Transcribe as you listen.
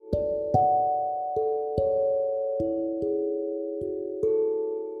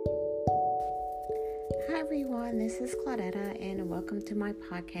everyone, this is Claudetta, and welcome to my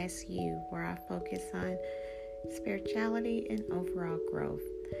podcast, where I focus on spirituality and overall growth.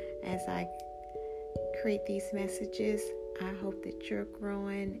 As I create these messages, I hope that you're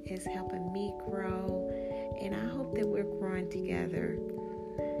growing, it's helping me grow, and I hope that we're growing together.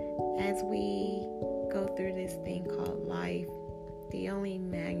 As we go through this thing called life, the only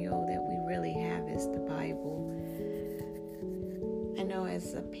manual that we really have is the Bible. I know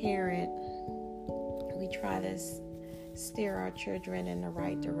as a parent, we try to steer our children in the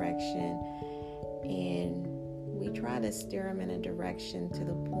right direction, and we try to steer them in a direction to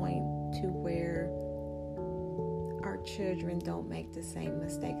the point to where our children don't make the same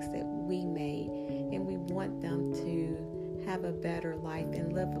mistakes that we made, and we want them to have a better life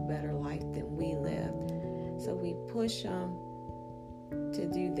and live a better life than we lived. So we push them to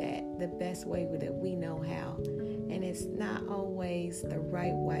do that the best way that we know how, and it's not always the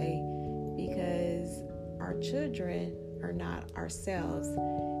right way because our children are not ourselves,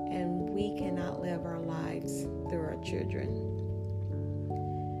 and we cannot live our lives through our children.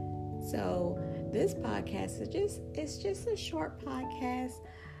 So this podcast is just a short podcast,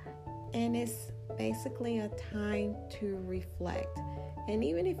 and it's basically a time to reflect. And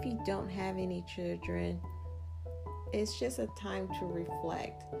even if you don't have any children, it's just a time to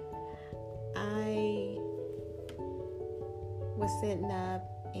reflect. I was sitting up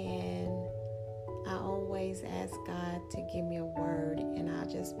and I always ask God to give me a word, and I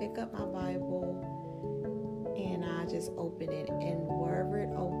just pick up my Bible and I just open it, and wherever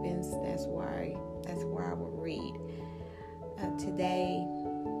it opens, that's where I will read. Today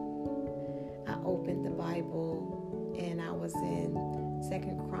I opened the Bible and I was in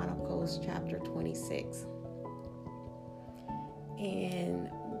 2 Chronicles chapter 26. And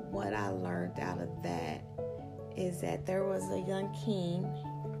what I learned out of that is that there was a young king.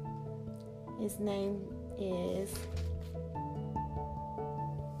 His name is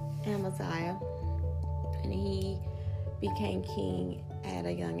Amaziah, and he became king at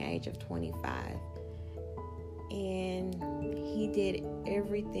a young age of 25. And he did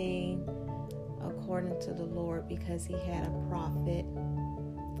everything according to the Lord because he had a prophet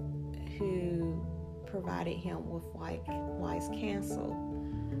who provided him with wise counsel.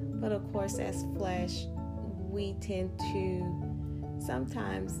 But of course, as flesh, we tend to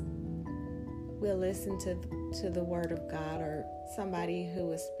sometimes we'll listen to the word of God or somebody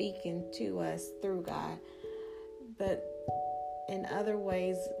who is speaking to us through God. But in other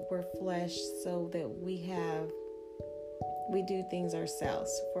ways, we're flesh, so that we do things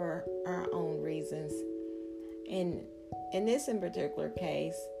ourselves for our own reasons. And in this in particular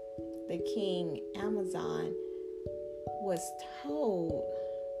case, the king Amaziah was told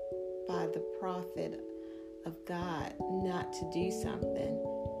by the prophet of God not to do something,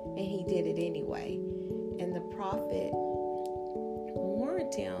 and he did it anyway. And the prophet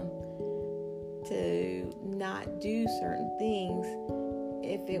warned him to not do certain things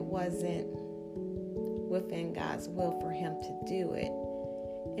if it wasn't within God's will for him to do it.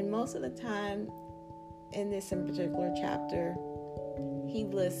 And most of the time in this in particular chapter, he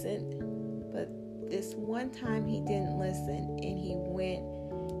listened, but this one time he didn't listen, and he went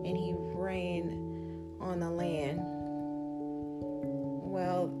and he ran on the land.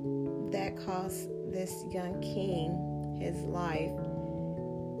 Well, that cost this young king his life,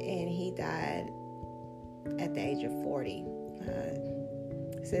 and he died at the age of 40.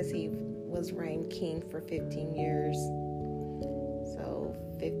 It says he was reigned king for 15 years, so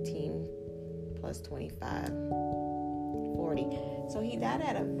 15 plus 25, 40. So he died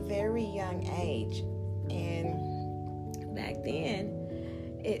at a very young age, and back then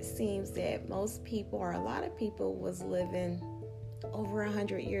it seems that most people, or a lot of people, was living over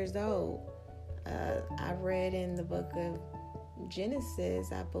 100 years old. I read in the book of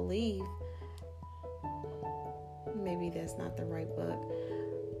Genesis, I believe, maybe that's not the right book,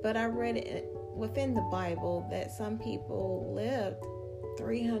 but I read it within the Bible that some people lived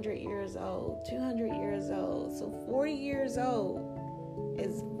 300 years old, 200 years old. So 40 years old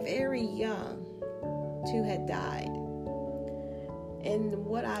is very young to have died. And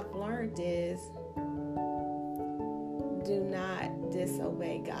what I've learned is, do not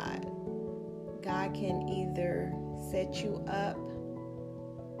disobey God. God can either set you up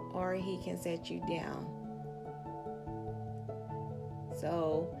or he can set you down.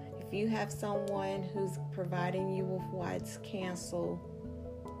 So if you have someone who's providing you with wise counsel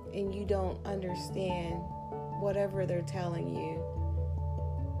and you don't understand whatever they're telling you,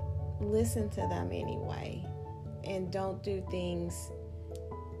 listen to them anyway, and don't do things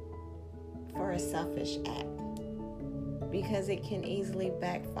for a selfish act, because it can easily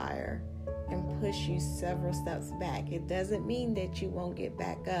backfire and push you several steps back. It doesn't mean that you won't get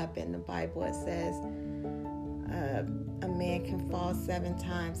back up. In the Bible, it says a man can fall 7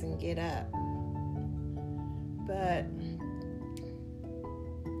 times and get up. But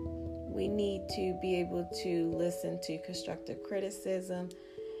we need to be able to listen to constructive criticism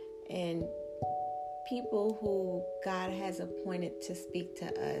and people who God has appointed to speak to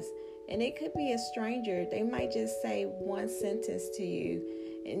us. And it could be a stranger. They might just say one sentence to you,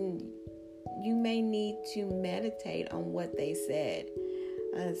 and you may need to meditate on what they said.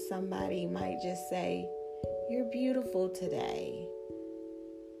 Somebody might just say, "You're beautiful today."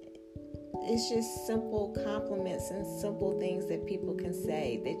 It's just simple compliments and simple things that people can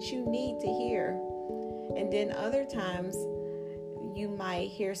say that you need to hear. And then other times you might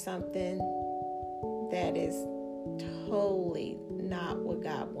hear something that is totally not what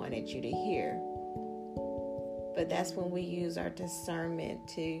God wanted you to hear. But that's when we use our discernment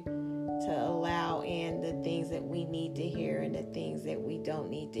to allow in the things that we need to hear and the things that we don't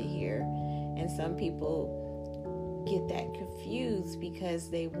need to hear. And some people get that confused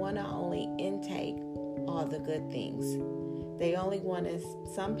because they want to only intake all the good things.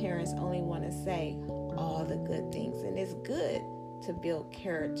 Some parents only want to say all the good things. And it's good to build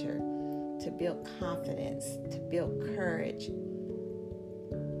character, to build confidence, to build courage.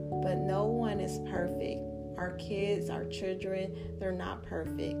 But no one is perfect. Our kids, our children, they're not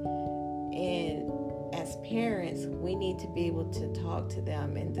perfect. And as parents, we need to be able to talk to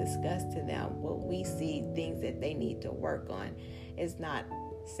them and discuss to them what we see, things that they need to work on. It's not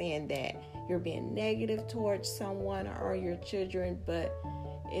saying that you're being negative towards someone or your children, but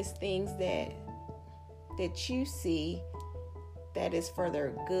it's things that you see that is for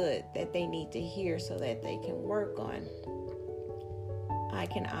their good, that they need to hear so that they can work on. I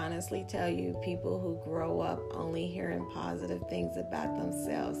can honestly tell you, people who grow up only hearing positive things about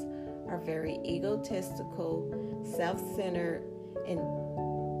themselves are very egotistical, self-centered, and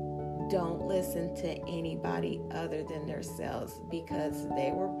don't listen to anybody other than themselves, because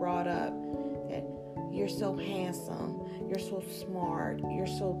they were brought up that you're so handsome, you're so smart, you're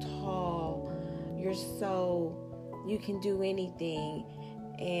so tall, you can do anything,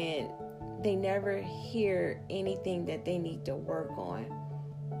 and they never hear anything that they need to work on.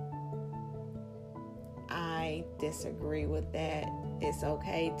 I disagree with that. It's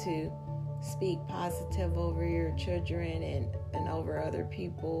okay to speak positive over your children and over other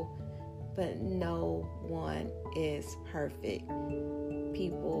people, but no one is perfect.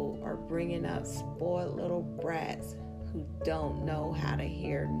 People are bringing up spoiled little brats who don't know how to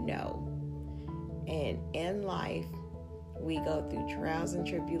hear no. And in life, we go through trials and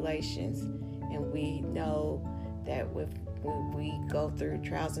tribulations, and we know that when we go through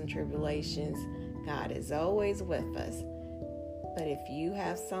trials and tribulations, God is always with us. But if you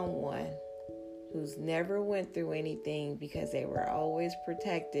have someone who's never went through anything because they were always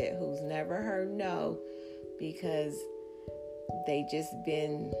protected, who's never heard no because they just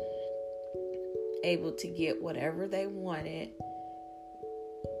been able to get whatever they wanted,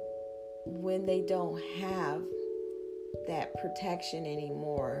 when they don't have that protection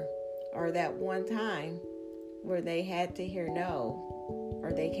anymore, or that one time where they had to hear no,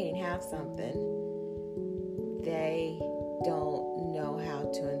 or they can't have something, they don't know how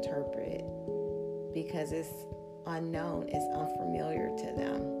to interpret it because it's unknown, it's unfamiliar to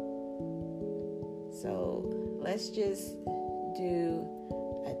them. So let's just do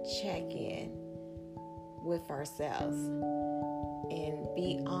a check-in with ourselves and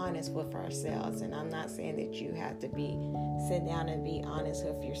be honest with ourselves. And I'm not saying that you have to sit down and be honest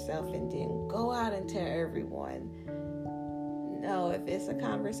with yourself and then go out and tell everyone. No, if it's a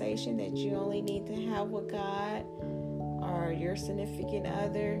conversation that you only need to have with God or your significant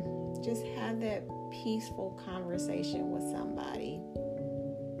other, just have that peaceful conversation with somebody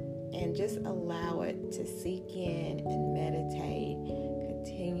and just allow it to sink in and meditate.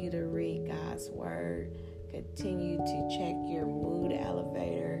 Continue to read God's word. Continue to check your mood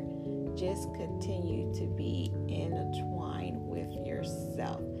elevator. Just continue to be intertwined with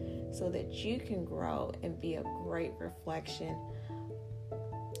yourself so that you can grow and be a great reflection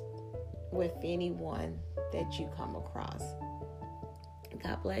with anyone that you come across.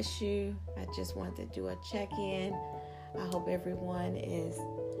 God bless you. I just wanted to do a check-in. I hope everyone is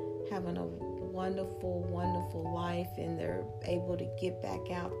having a wonderful, wonderful life and they're able to get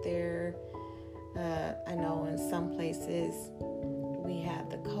back out there. I know in some places we have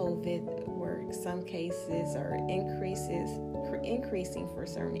the COVID where some cases are increasing for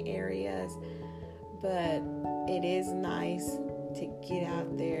certain areas, but it is nice to get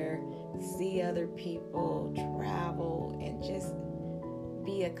out there, see other people, travel, and just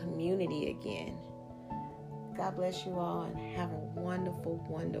be be a community again. God bless you all and have a wonderful,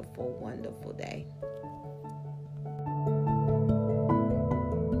 wonderful, wonderful day.